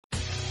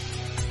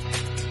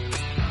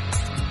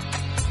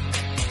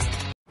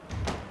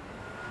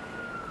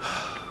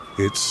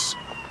It's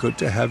good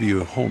to have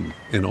you home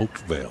in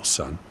Oakvale,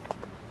 son.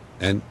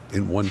 And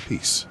in one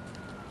piece.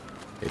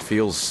 It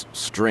feels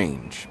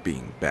strange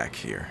being back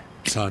here.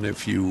 Son,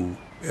 if you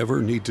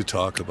ever need to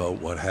talk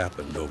about what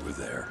happened over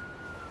there,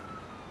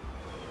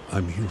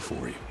 I'm here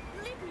for you.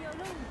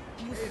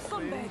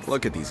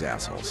 Look at these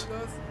assholes.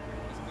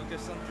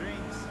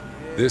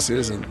 This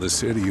isn't the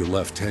city you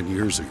left 10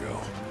 years ago.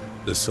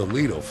 The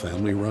Salido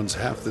family runs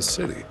half the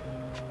city.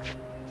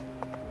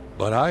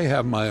 But I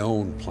have my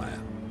own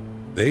plan.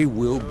 They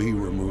will be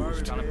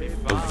removed,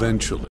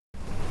 eventually.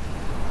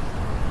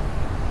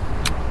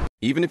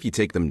 Even if you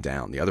take them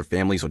down, the other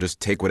families will just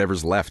take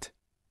whatever's left.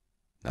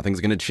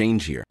 Nothing's gonna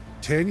change here.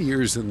 10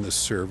 years in the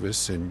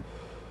service and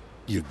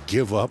you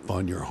give up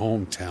on your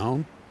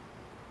hometown?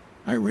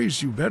 I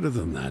raised you better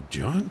than that,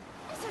 John.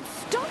 I said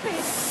stop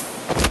it!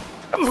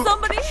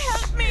 Somebody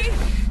help me!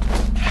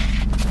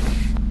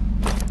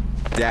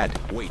 Dad,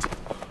 wait.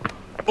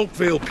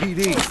 Oakvale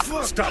PD,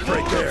 stop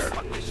right there.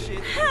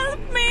 Help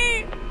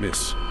me!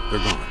 Miss, they're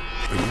gone.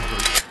 Are you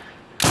hurt?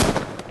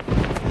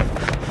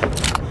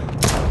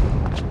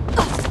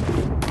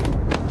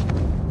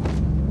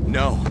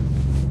 No.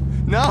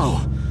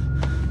 No!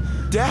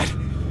 Dad!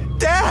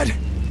 Dad!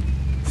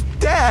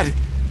 Dad!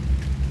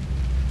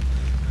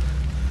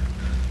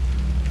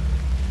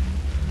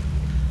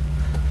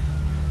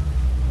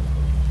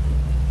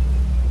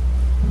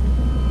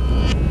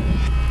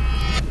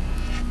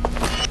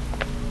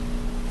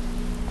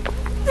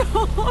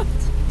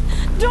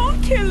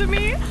 Don't kill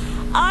me!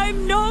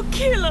 I'm no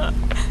killer!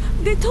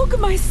 They took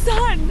my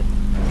son!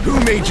 Who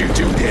made you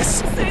do this?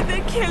 Say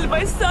they kill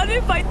my son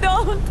if I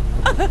don't!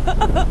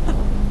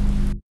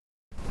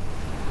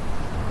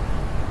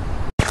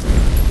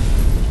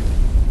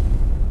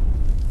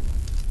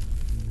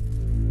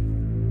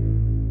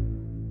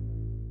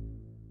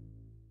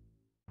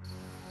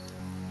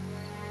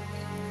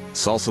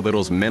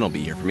 Salsalitos' men will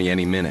be here for me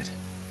any minute.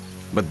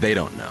 But they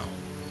don't know.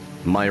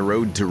 My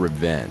road to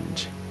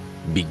revenge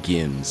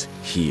begins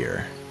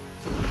here.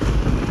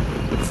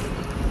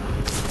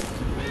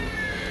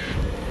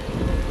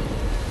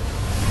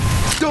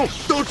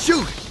 Don't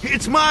shoot!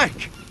 It's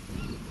Mike!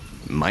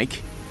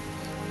 Mike?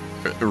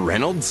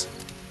 Reynolds?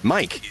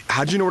 Mike,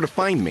 how'd you know where to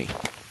find me?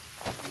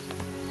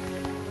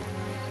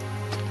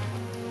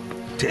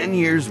 10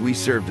 years we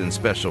served in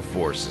special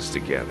forces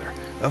together.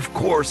 Of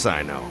course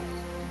I know.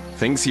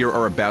 Things here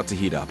are about to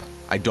heat up.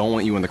 I don't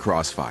want you in the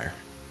crossfire.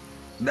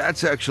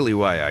 That's actually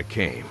why I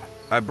came.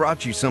 I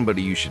brought you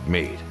somebody you should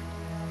meet.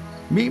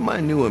 Meet my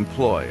new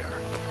employer,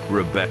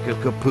 Rebecca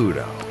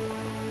Caputo.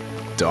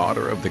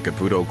 Daughter of the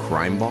Caputo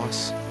crime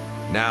boss?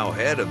 Now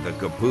head of the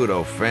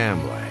Caputo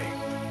family.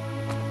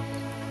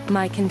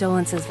 My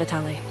condolences,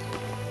 Vitale.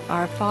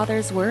 Our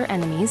fathers were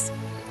enemies,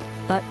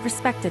 but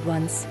respected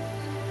ones.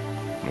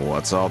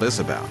 What's all this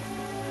about?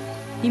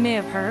 You may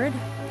have heard,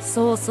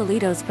 Sol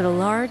Salido's put a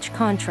large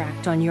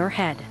contract on your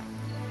head.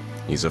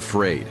 He's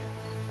afraid.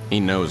 He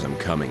knows I'm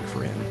coming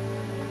for him.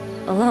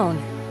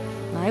 Alone,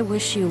 I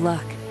wish you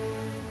luck.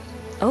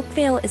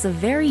 Oakvale is a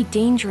very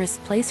dangerous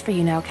place for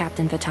you now,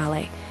 Captain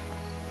Vitale.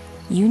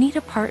 You need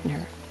a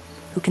partner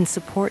who can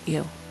support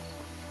you.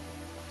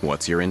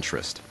 What's your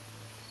interest?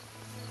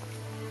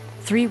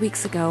 3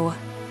 weeks ago,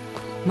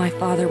 my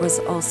father was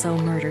also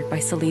murdered by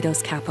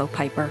Salido's capo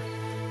Piper.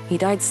 He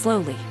died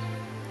slowly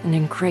and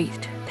in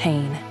great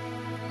pain.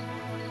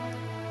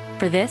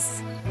 For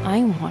this,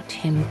 I want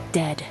him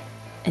dead.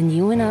 And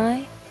you and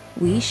I,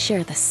 we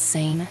share the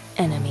same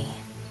enemy.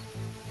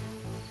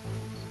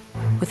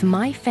 With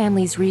my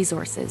family's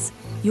resources,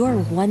 your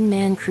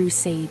one-man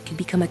crusade could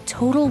become a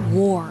total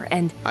war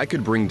and... I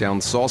could bring down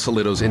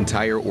Salsalido's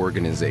entire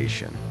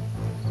organization.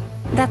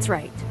 That's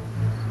right.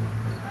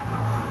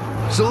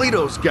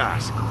 Salido's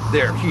guys,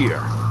 they're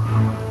here.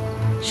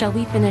 Shall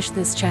we finish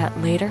this chat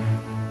later?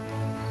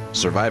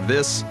 Survive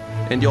this,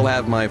 and you'll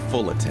have my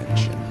full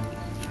attention.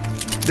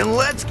 Then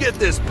let's get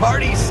this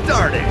party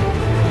started!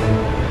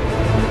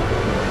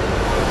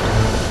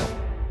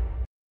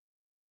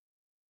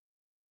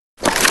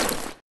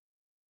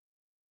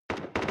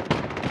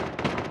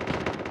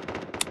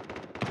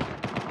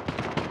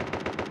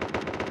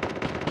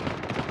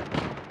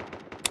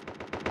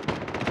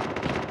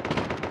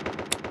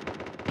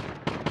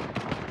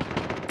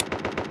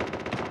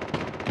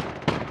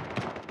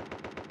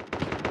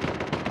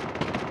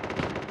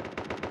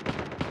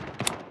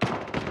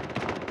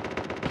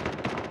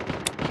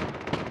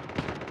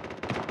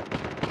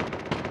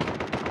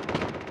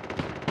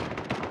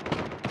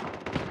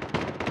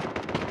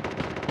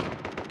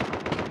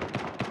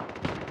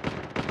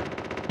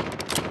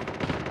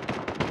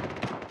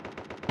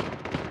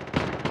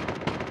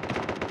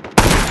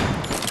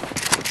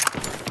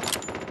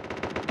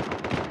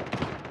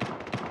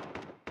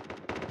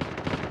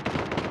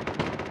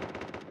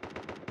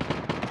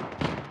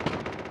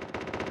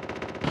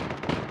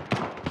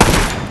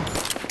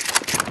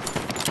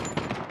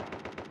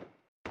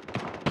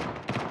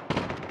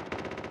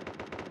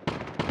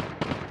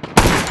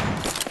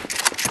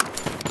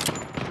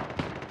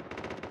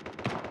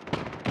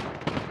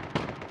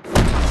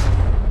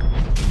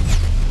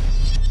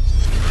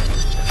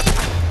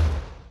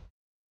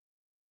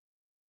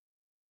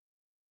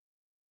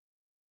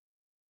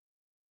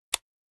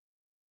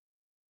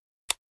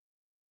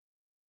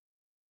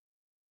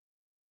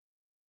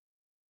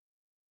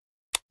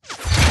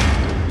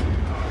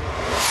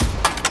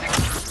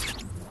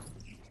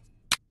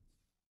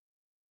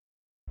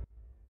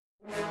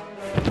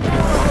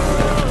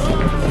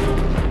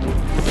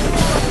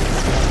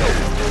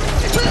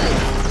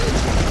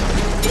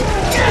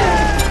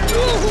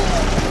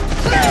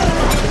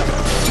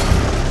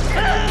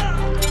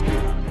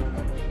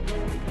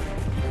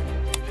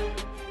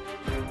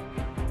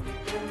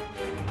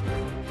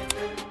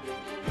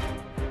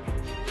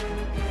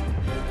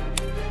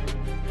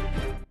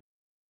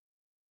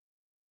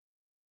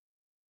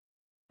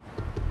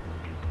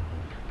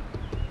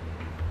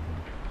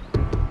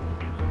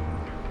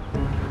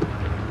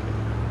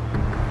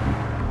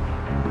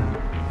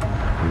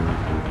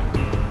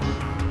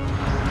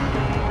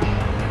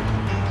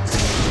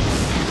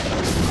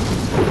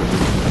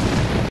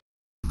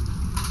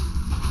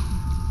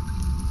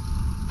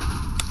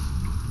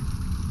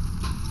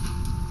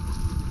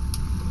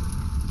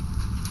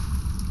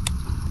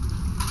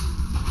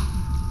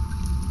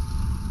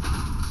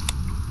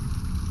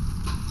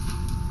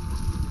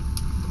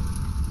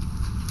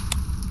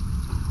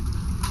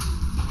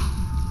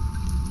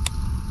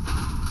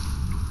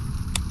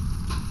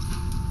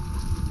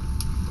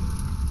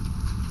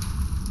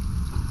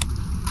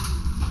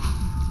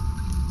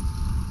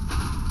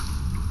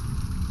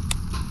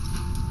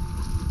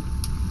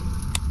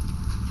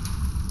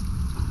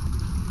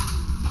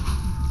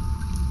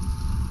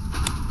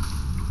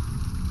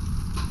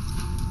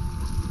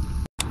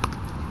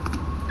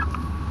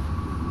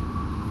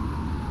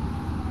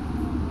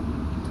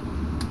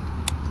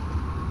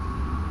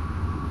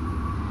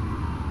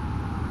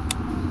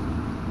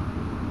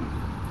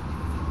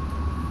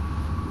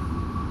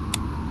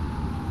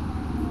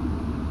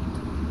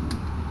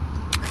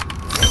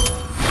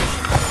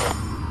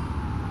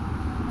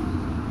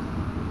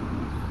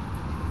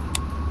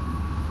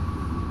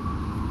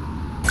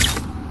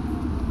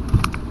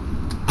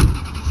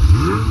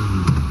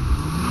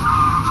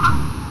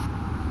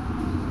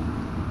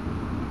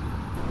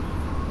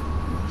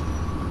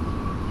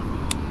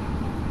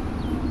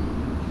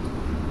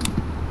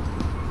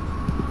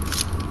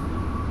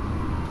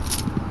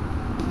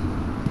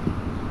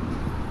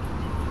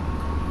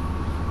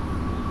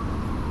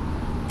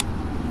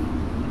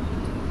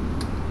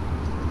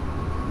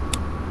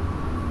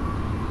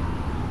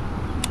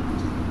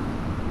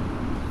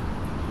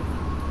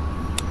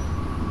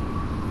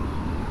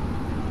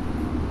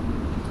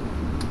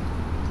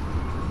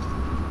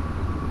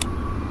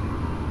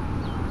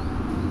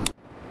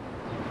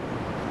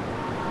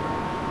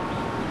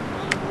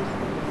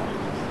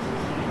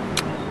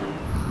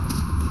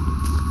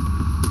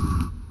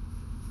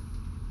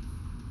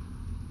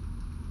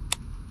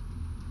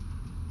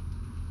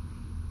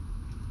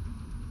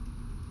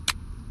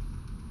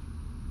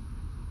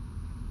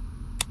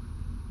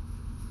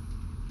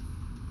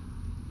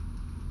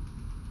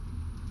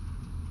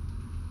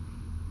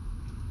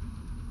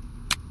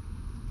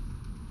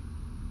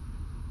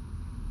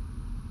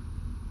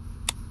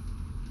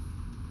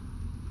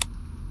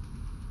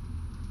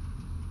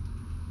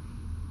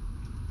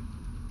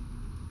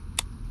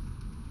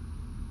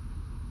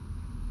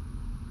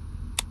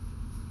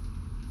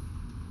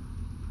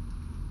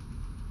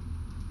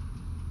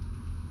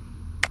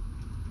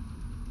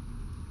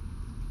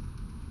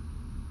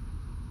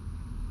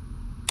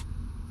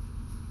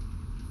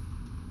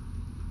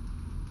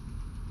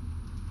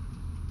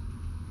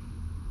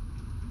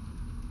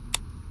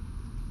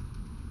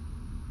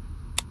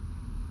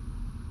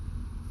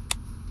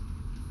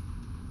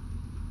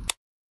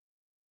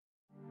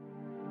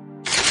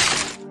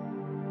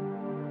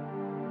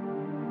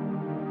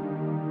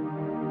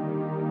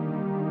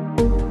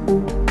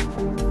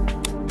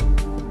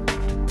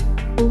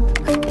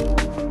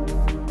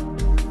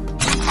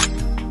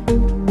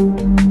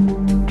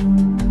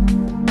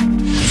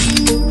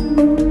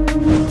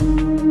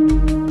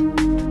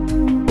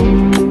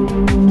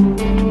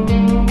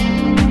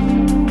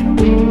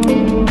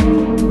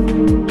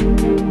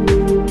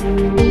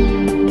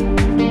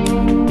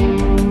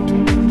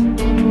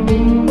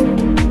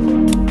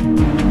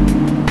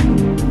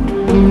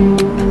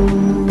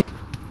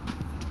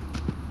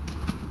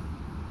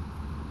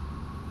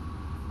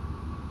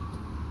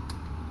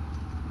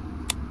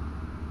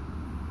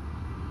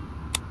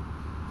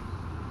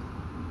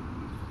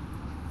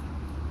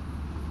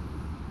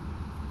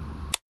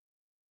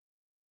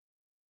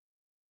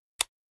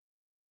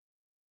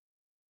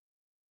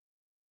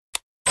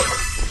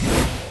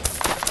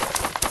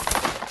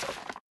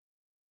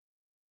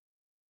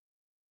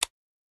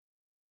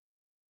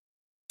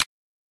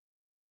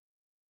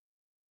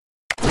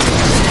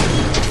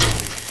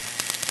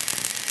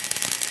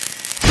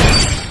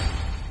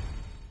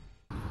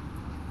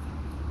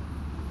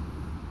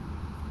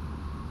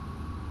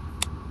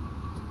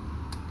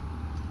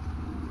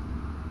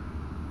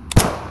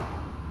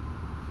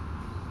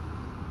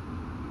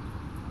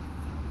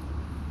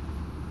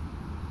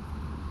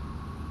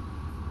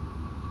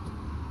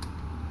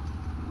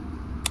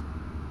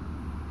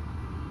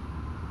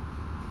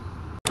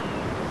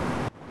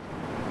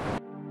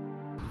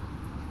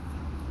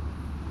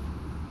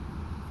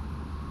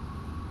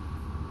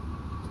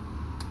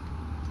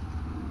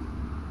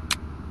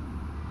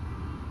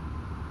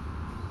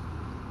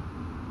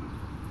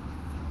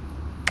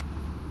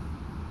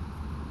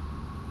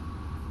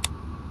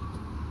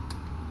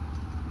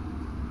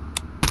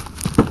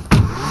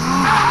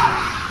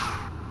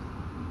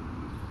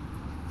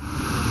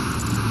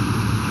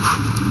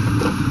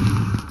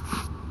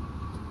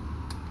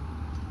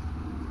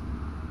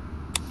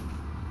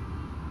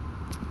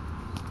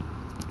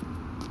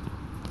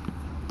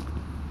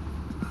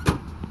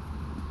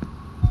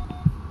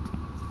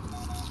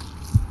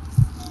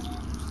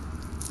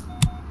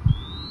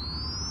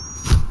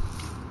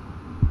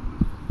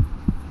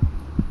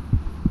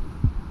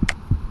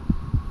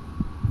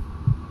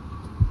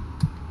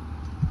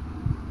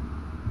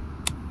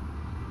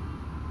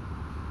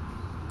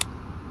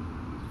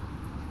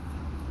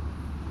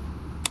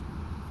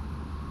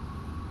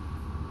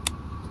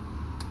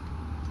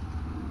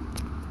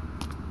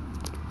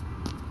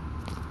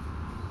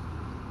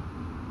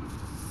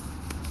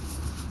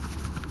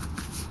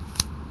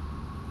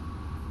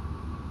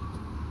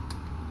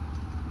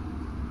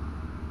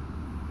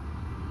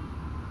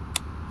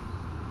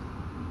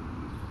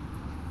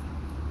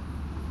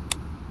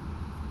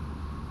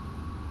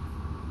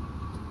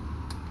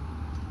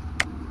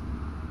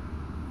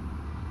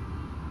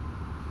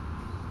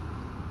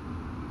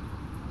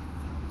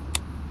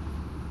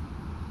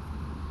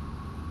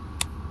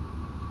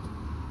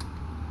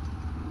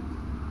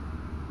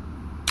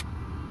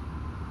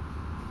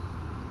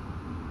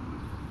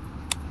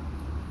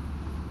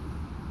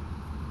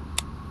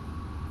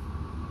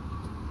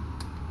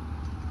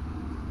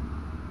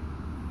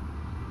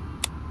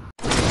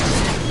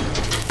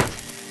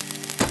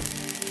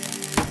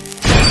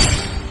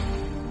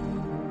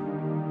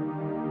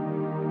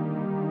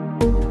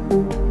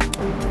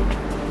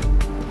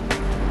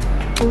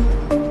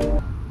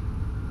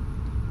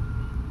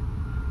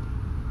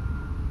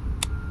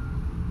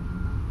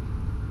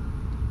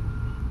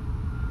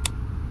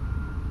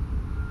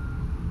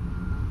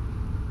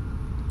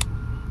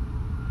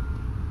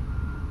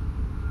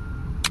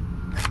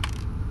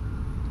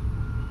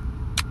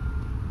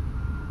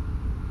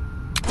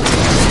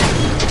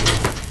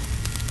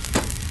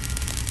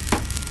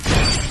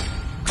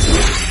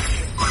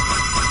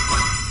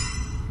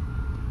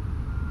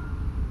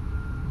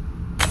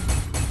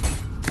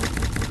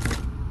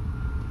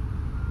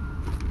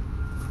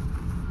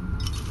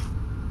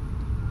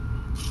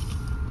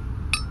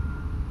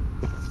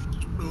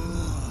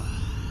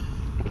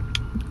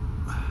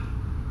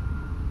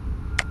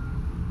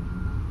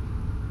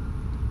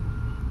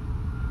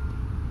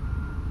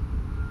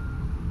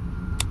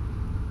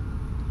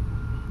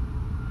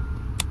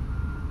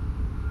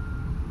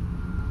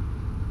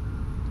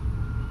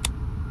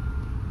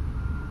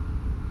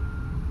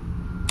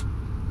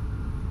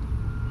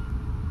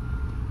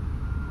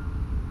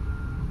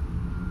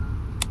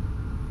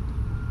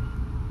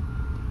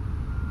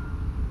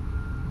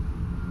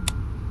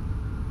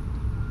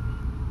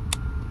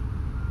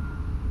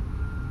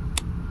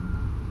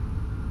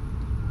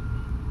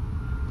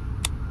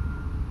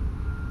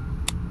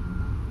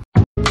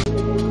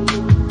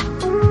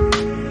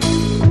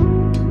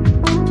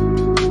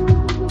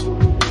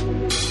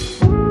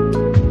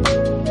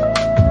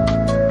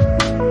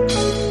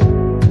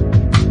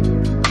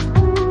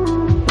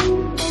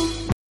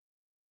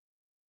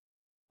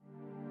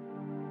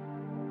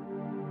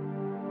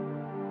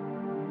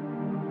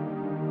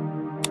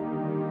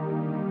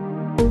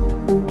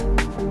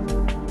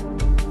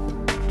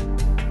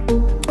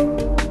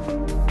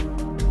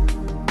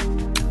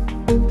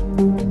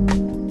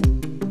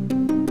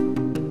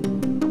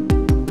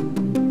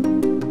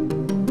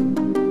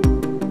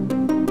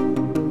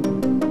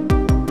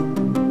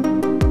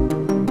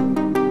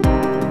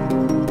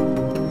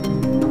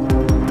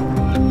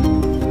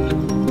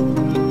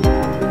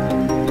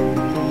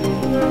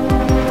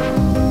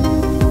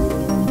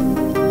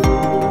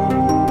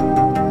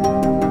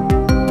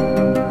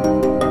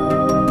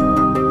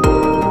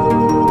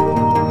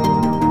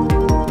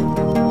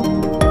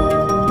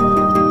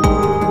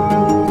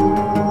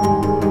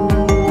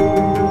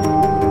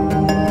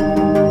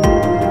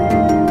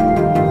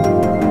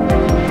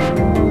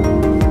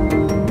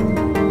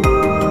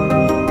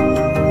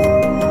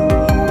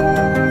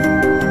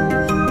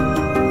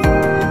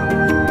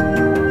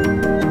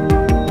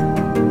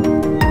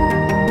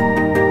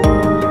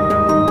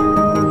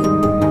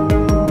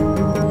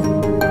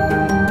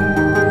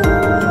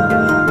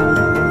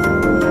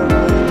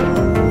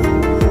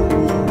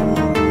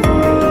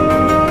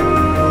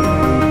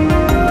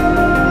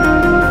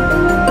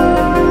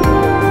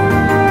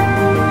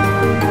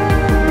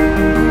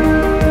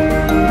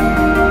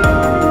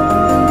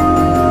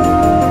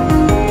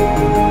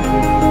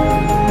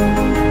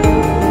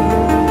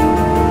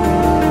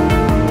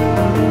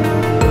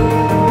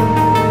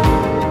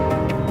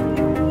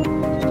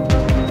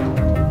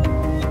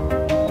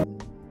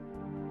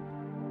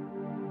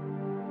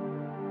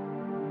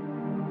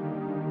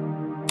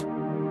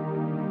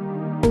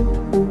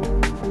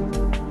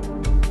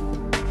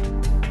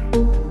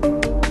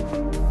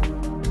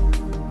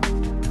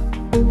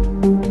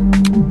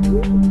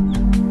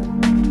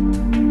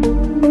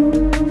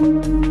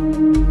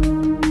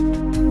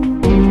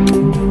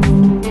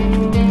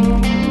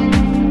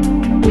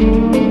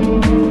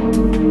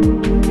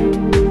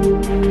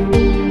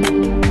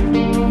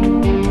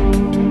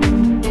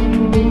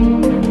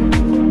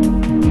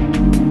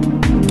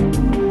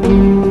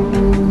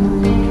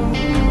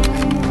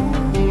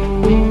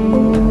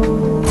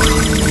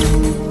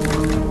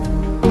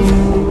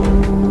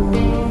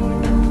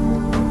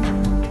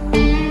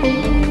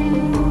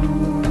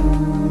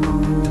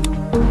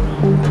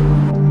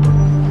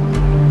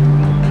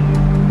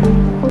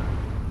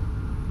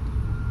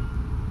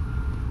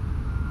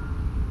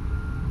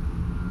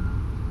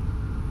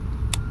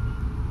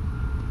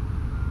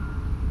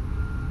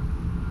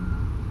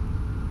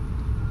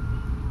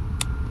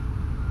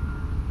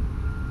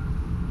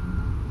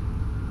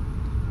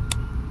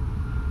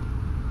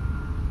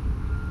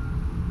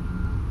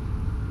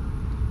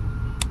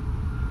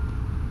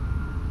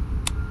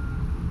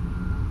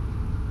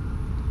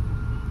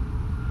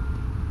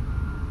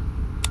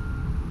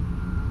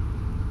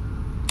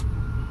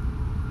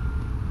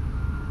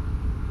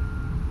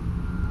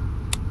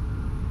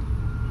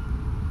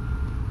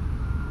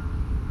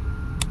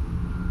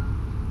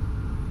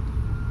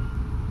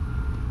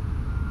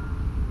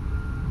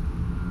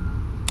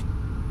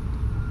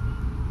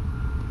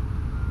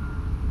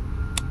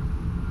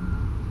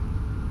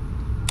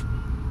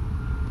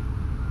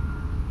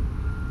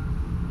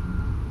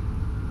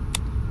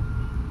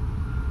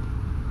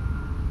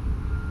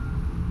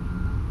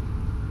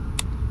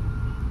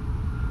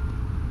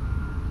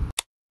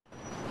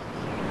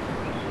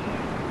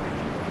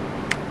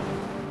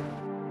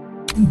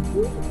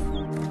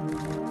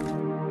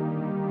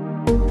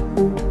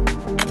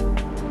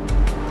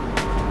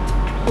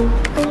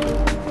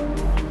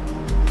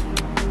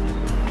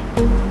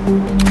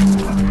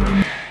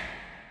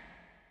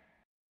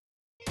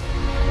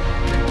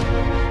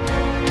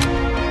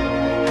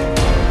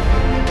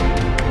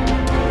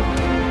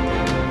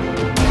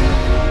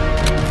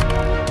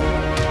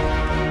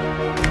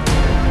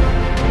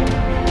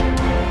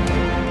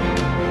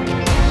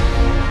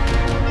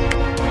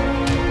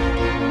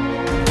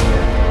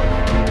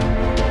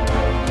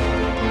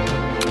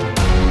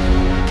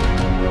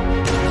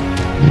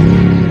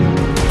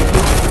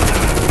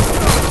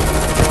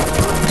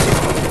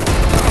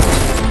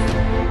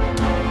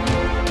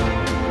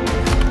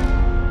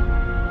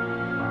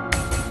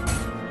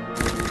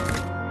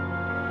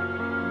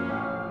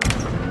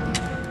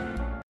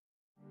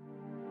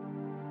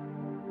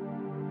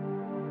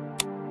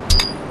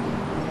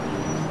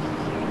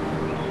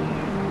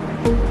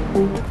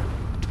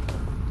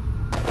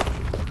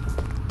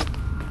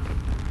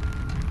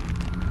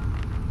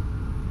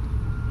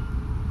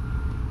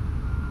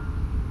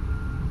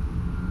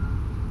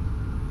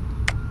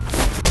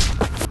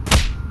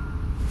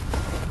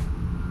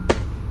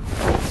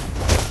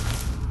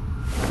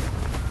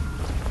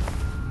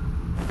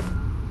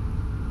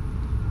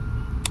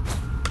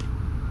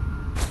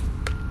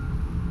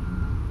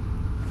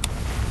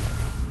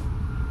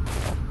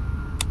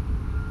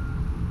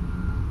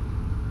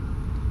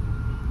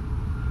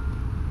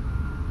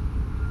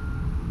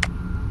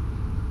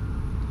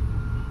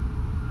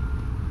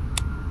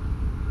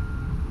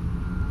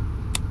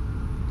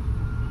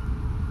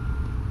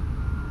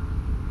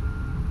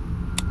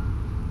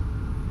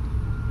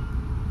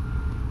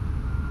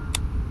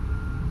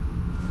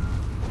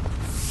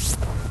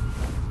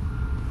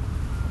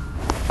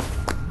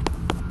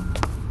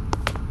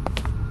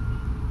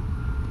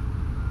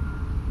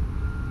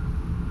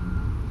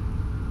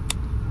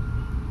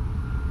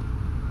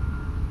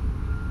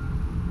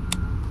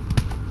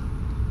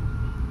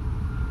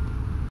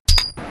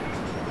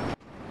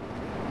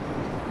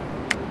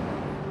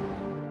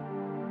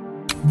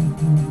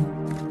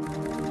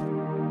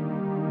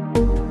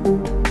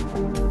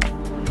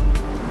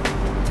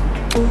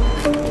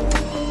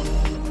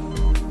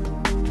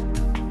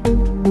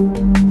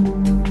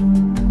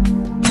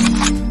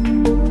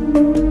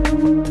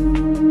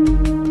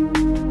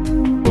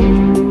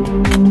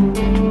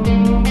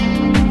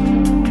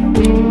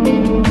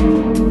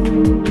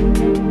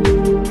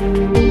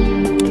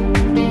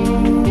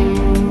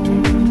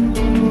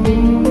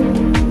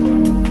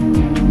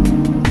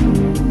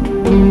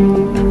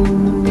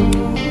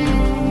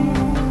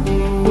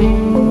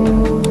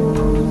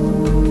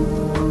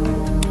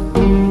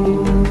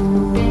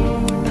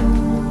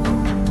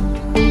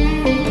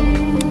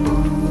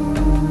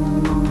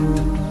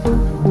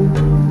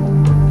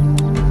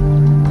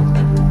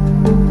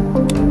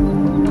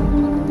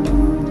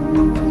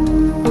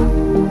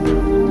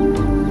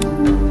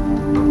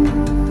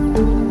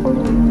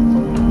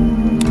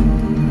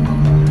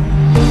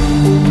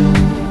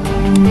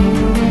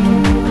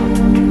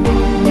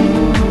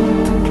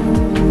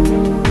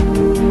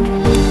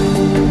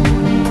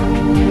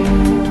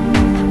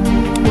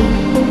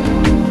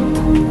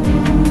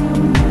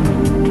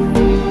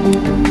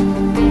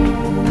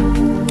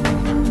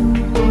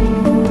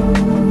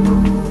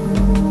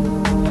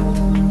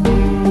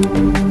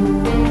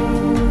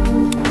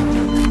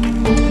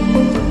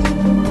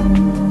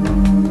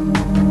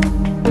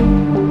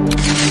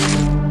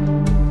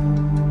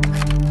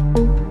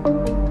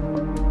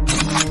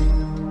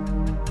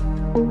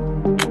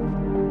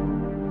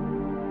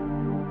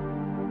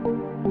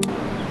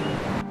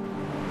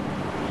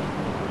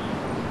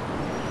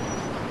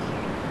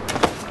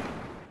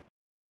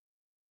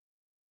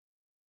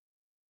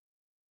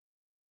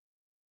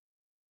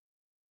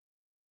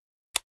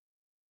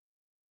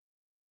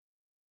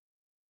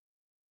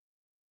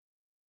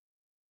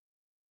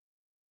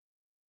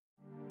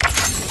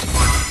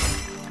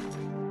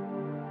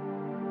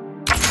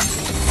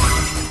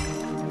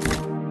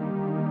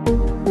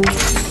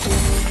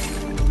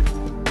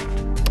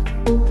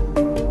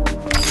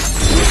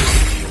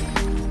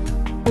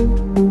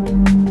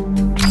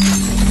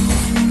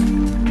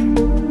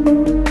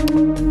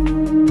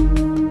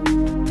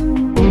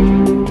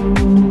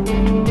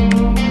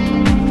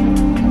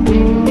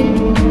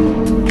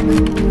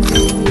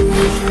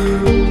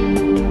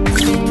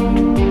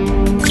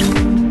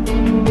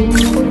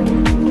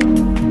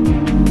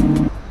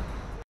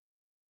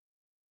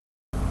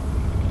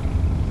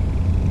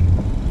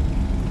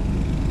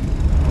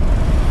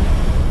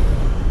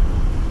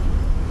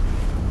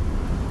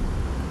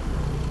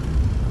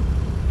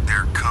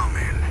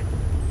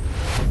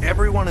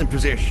 Everyone in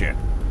position.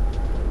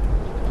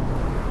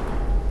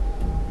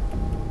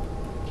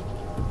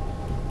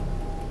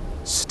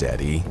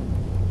 Steady.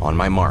 On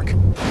my mark.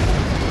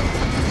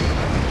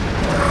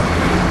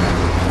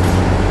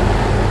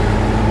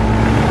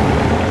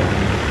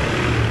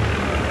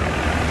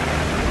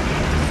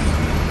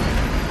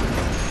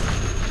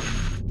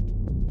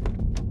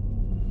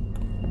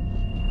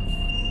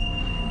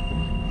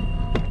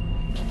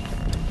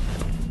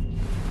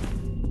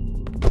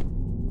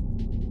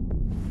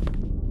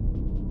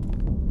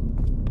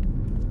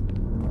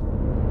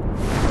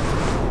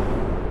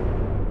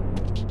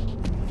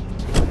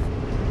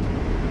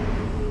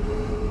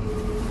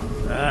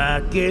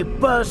 ¿Qué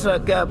pasa,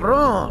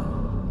 cabrón?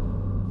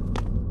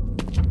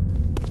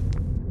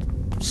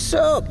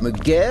 Sup,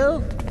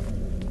 Miguel?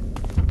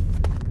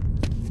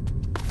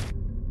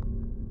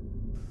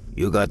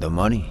 You got the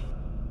money?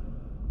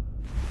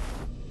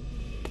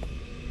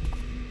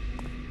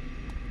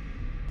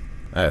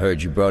 I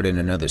heard you brought in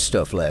another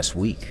stuff last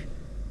week.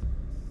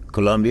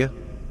 Colombia?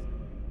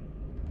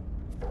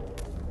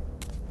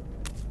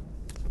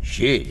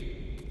 Shit,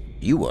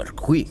 you are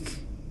quick.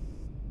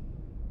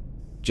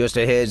 Just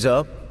a heads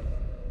up,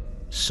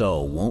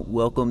 Saul won't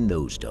welcome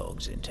those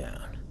dogs in town.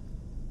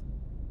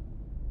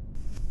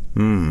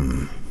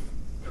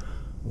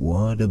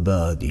 What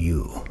about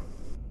you?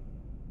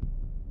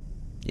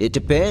 It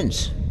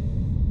depends.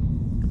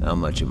 How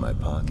much in my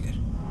pocket?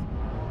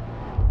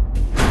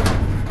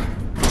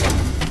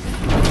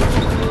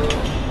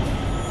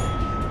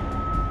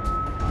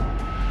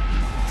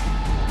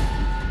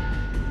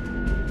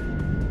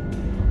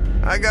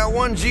 I got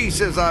 1G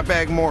says I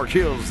bag more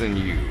kills than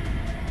you.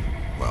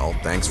 Well,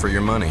 thanks for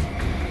your money.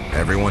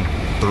 Everyone,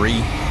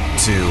 3,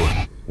 2,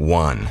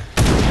 1.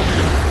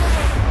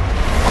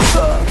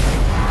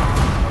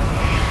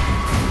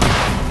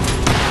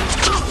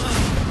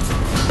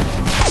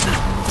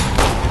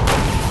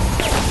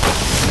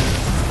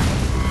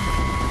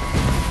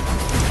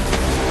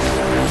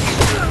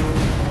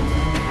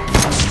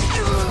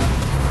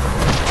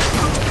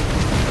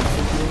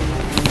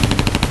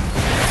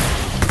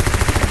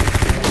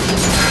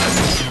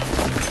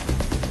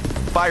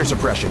 Fire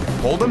suppression.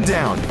 Hold them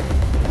down.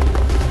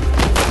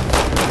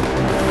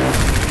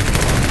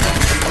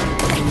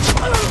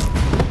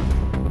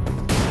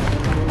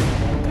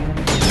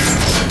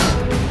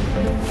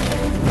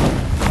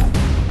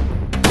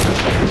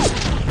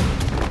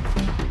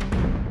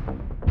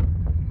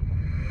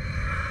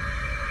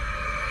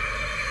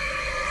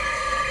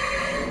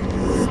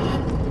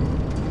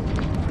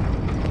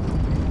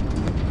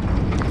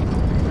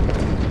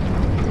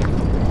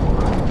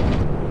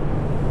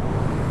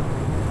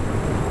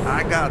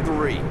 I got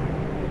 3.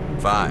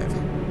 5.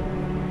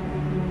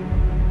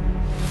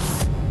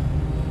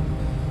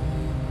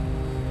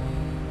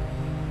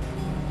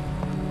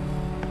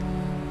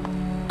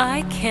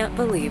 I can't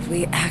believe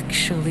we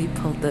actually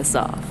pulled this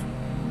off.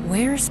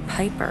 Where's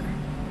Piper?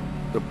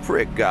 The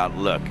prick got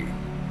lucky.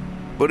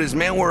 But his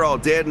men were all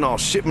dead and all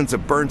shipments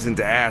have burned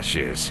into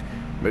ashes.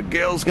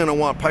 Miguel's gonna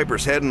want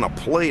Piper's head on a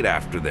plate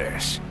after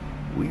this.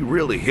 We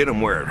really hit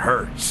him where it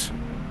hurts.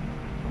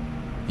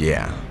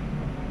 Yeah,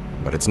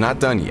 but it's not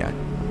done yet.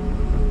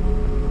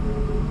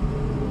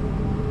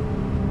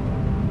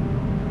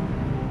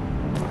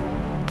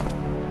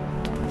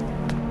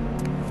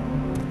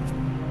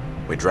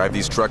 We drive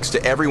these trucks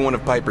to every one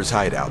of Piper's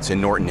hideouts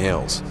in Norton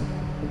Hills.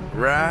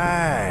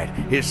 Right.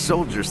 His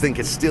soldiers think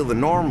it's still the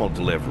normal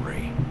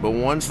delivery. But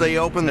once they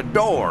open the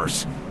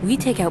doors... We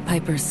take out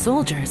Piper's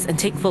soldiers and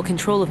take full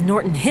control of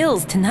Norton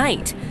Hills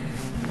tonight.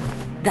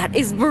 That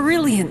is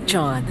brilliant,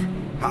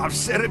 John. I've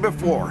said it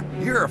before.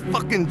 You're a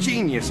fucking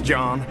genius,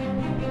 John.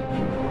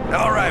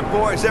 All right,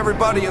 boys,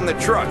 everybody in the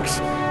trucks.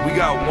 We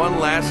got one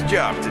last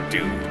job to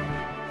do.